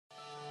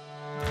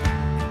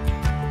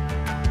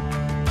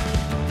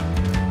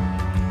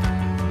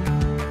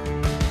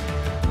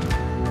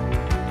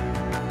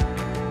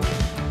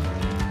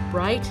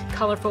Light,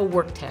 colorful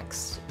work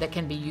texts that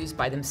can be used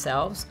by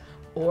themselves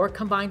or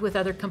combined with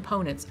other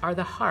components are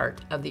the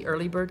heart of the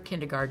Earlybird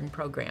Kindergarten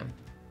program.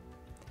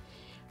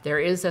 There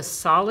is a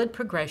solid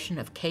progression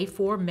of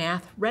K-4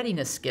 math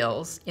readiness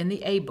skills in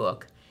the A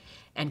book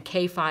and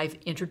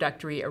K-5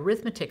 introductory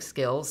arithmetic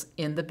skills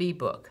in the B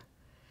book.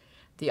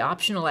 The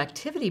optional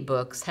activity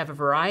books have a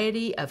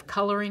variety of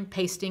coloring,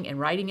 pasting, and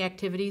writing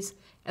activities,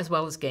 as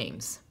well as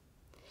games.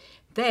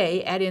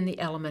 They add in the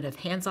element of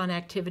hands-on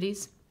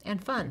activities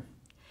and fun.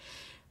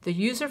 The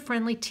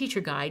user-friendly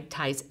teacher guide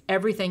ties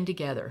everything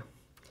together.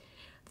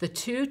 The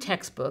two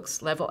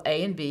textbooks, level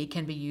A and B,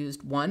 can be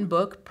used one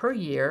book per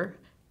year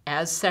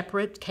as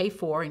separate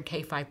K-4 and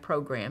K-5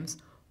 programs,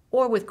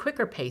 or with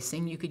quicker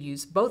pacing, you could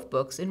use both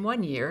books in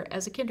 1 year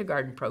as a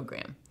kindergarten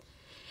program.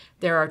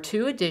 There are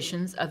 2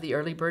 editions of the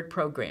Earlybird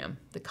program,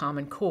 the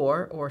Common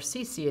Core, or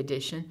CC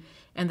edition,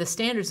 and the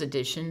Standards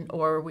edition,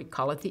 or we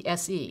call it the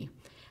SE.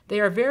 They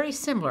are very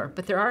similar,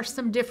 but there are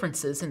some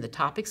differences in the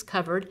topics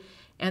covered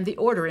and the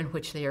order in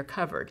which they are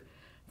covered.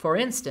 For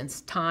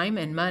instance, time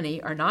and money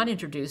are not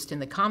introduced in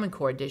the Common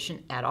Core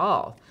edition at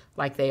all,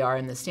 like they are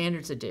in the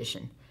Standards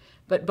edition,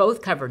 but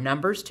both cover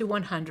numbers to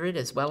 100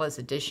 as well as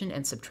addition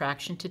and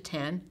subtraction to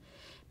 10.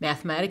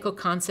 Mathematical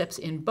concepts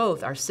in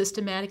both are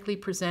systematically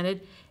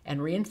presented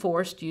and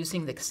reinforced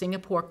using the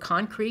Singapore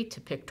concrete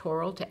to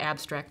pictorial to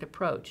abstract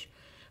approach.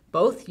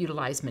 Both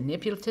utilize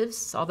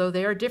manipulatives, although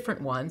they are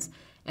different ones,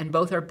 and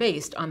both are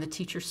based on the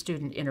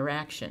teacher-student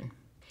interaction.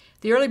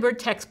 The Earlybird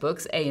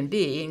textbooks, A and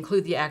B,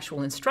 include the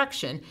actual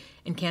instruction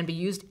and can be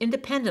used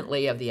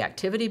independently of the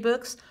activity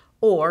books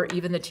or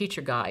even the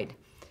teacher guide.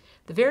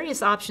 The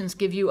various options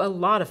give you a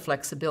lot of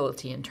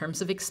flexibility in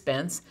terms of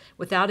expense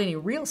without any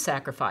real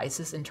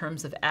sacrifices in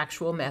terms of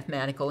actual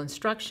mathematical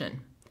instruction.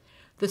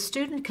 The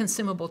student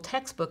consumable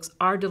textbooks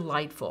are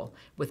delightful,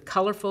 with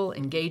colorful,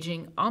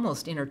 engaging,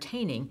 almost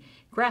entertaining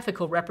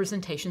graphical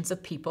representations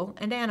of people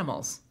and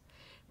animals.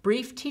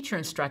 Brief teacher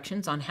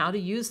instructions on how to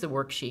use the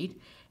worksheet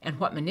and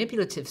what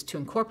manipulatives to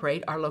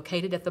incorporate are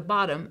located at the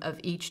bottom of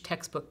each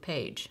textbook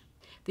page.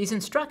 These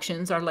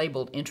instructions are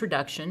labeled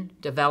Introduction,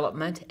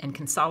 Development, and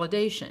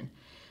Consolidation.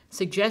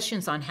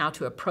 Suggestions on how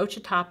to approach a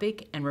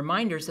topic and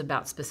reminders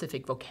about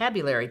specific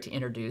vocabulary to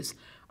introduce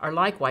are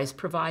likewise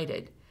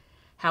provided.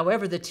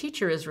 However, the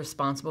teacher is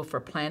responsible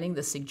for planning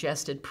the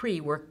suggested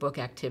pre-workbook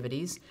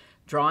activities,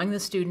 drawing the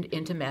student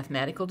into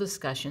mathematical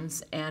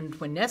discussions, and,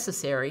 when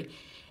necessary,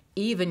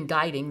 even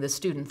guiding the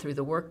student through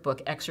the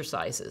workbook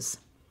exercises.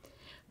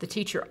 The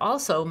teacher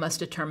also must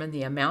determine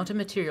the amount of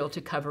material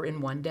to cover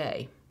in 1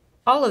 day.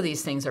 All of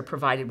these things are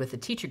provided with the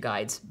teacher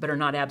guides, but are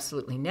not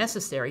absolutely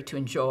necessary to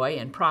enjoy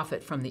and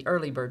profit from the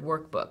Earlybird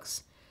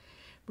workbooks.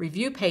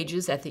 Review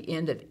pages at the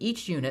end of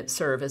each unit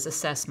serve as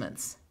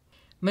assessments.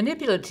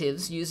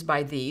 Manipulatives used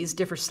by these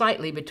differ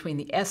slightly between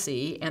the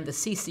SE and the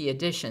CC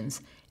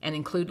editions and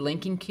include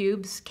linking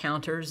cubes,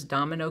 counters,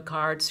 domino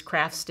cards,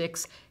 craft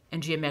sticks,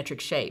 and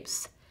geometric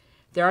shapes.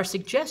 There are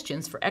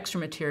suggestions for extra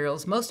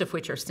materials, most of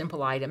which are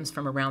simple items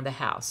from around the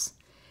house.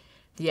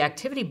 The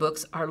activity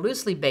books are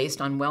loosely based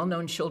on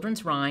well-known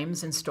children's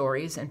rhymes and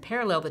stories and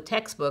parallel the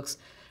textbooks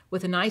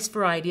with a nice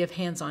variety of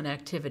hands-on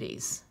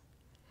activities.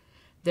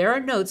 There are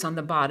notes on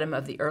the bottom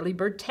of the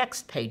Earlybird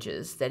text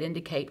pages that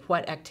indicate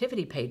what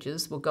activity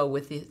pages will go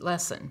with the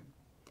lesson.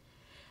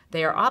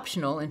 They are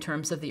optional in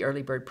terms of the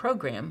Earlybird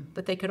program,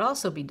 but they could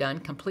also be done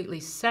completely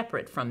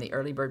separate from the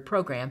Earlybird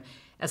program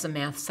as a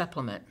math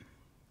supplement.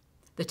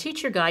 The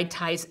teacher guide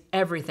ties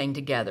everything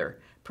together,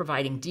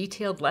 providing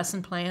detailed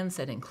lesson plans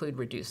that include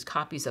reduced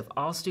copies of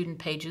all student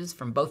pages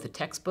from both the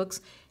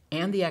textbooks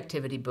and the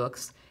activity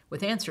books,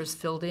 with answers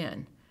filled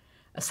in.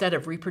 A set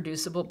of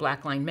reproducible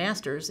blackline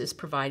masters is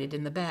provided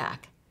in the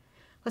back.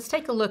 Let's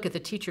take a look at the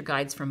teacher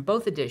guides from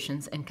both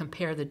editions and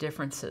compare the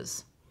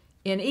differences.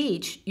 In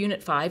each,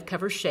 Unit 5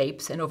 covers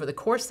shapes, and over the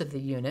course of the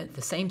unit,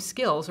 the same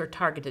skills are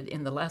targeted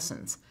in the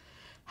lessons.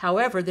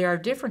 However, there are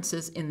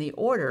differences in the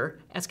order,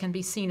 as can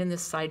be seen in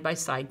this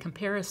side-by-side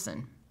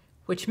comparison,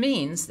 which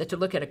means that to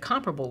look at a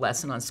comparable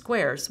lesson on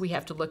squares, we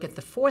have to look at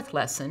the 4th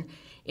lesson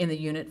in the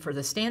unit for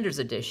the Standards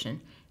edition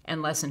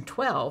and lesson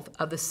 12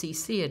 of the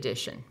CC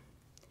edition.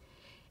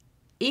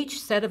 Each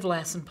set of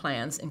lesson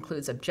plans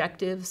includes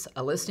objectives,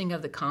 a listing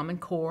of the Common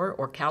Core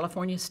or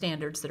California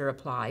standards that are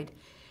applied,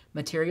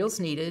 materials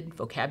needed,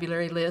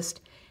 vocabulary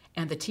list,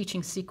 and the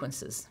teaching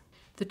sequences.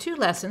 The 2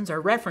 lessons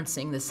are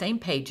referencing the same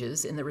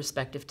pages in the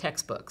respective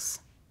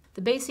textbooks.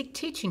 The basic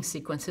teaching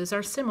sequences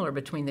are similar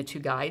between the 2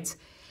 guides.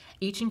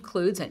 Each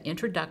includes an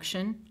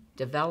introduction,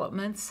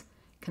 developments,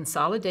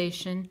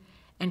 consolidation,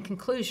 and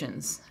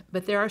conclusions,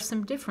 but there are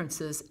some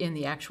differences in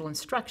the actual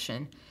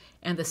instruction,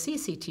 and the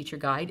CC teacher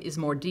guide is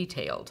more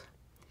detailed.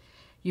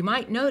 You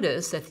might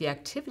notice that the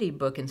activity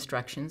book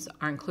instructions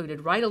are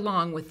included right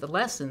along with the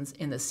lessons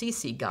in the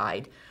CC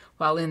guide,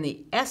 while in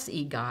the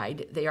SE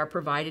guide they are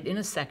provided in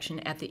a section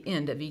at the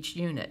end of each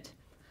unit.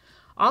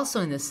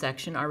 Also in this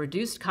section are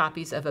reduced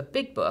copies of a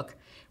big book,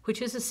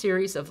 which is a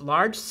series of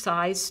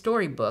large-size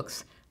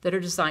storybooks that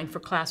are designed for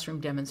classroom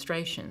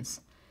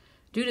demonstrations.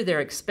 Due to their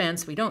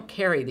expense, we don't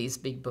carry these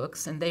big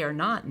books, and they are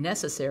not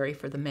necessary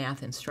for the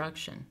math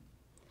instruction.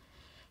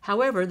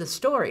 However, the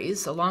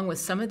stories, along with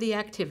some of the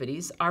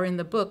activities, are in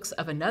the books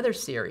of another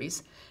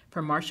series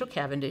from Marshall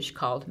Cavendish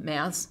called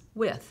Maths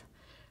With.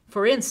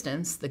 For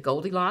instance, the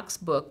Goldilocks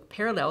book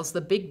parallels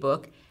the Big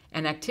Book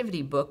and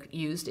activity book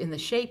used in the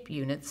shape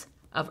units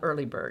of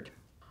Earlybird.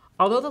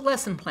 Although the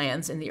lesson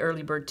plans in the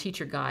Earlybird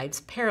teacher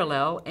guides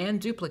parallel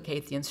and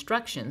duplicate the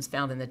instructions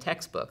found in the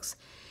textbooks,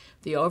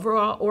 the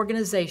overall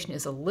organization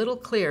is a little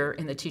clearer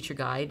in the teacher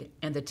guide,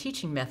 and the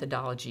teaching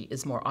methodology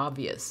is more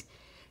obvious.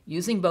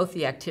 Using both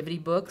the activity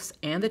books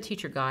and the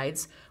teacher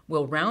guides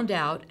will round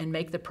out and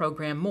make the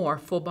program more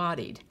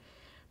full-bodied.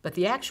 But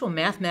the actual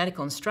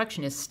mathematical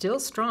instruction is still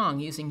strong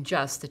using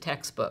just the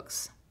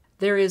textbooks.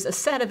 There is a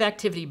set of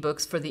activity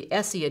books for the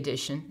SE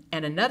edition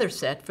and another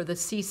set for the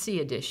CC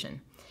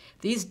edition.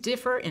 These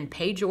differ in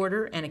page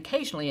order and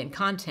occasionally in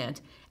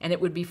content, and it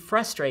would be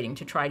frustrating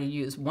to try to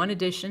use one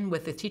edition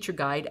with the teacher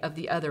guide of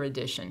the other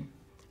edition.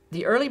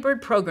 The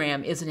Earlybird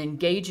program is an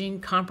engaging,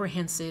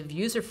 comprehensive,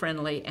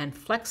 user-friendly, and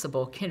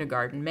flexible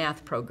kindergarten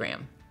math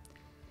program.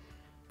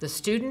 The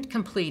student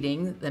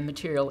completing the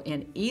material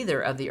in either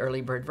of the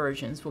Earlybird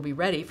versions will be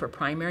ready for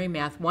Primary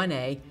Math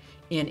 1A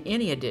in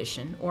any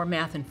edition or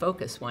Math in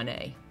Focus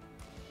 1A.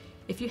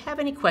 If you have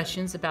any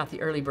questions about the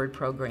Earlybird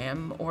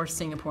program or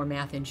Singapore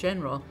Math in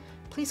general,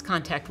 please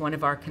contact one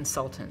of our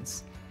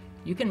consultants.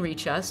 You can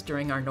reach us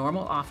during our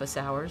normal office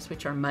hours,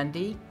 which are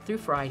Monday through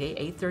Friday,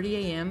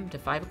 8:30 a.m. to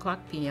 5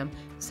 o'clock p.m.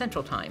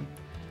 Central Time.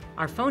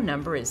 Our phone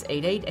number is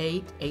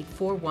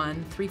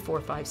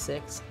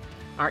 888-841-3456.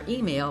 Our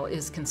email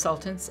is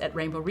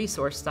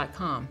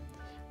consultants@rainbowresource.com.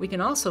 We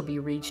can also be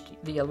reached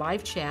via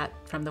live chat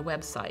from the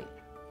website.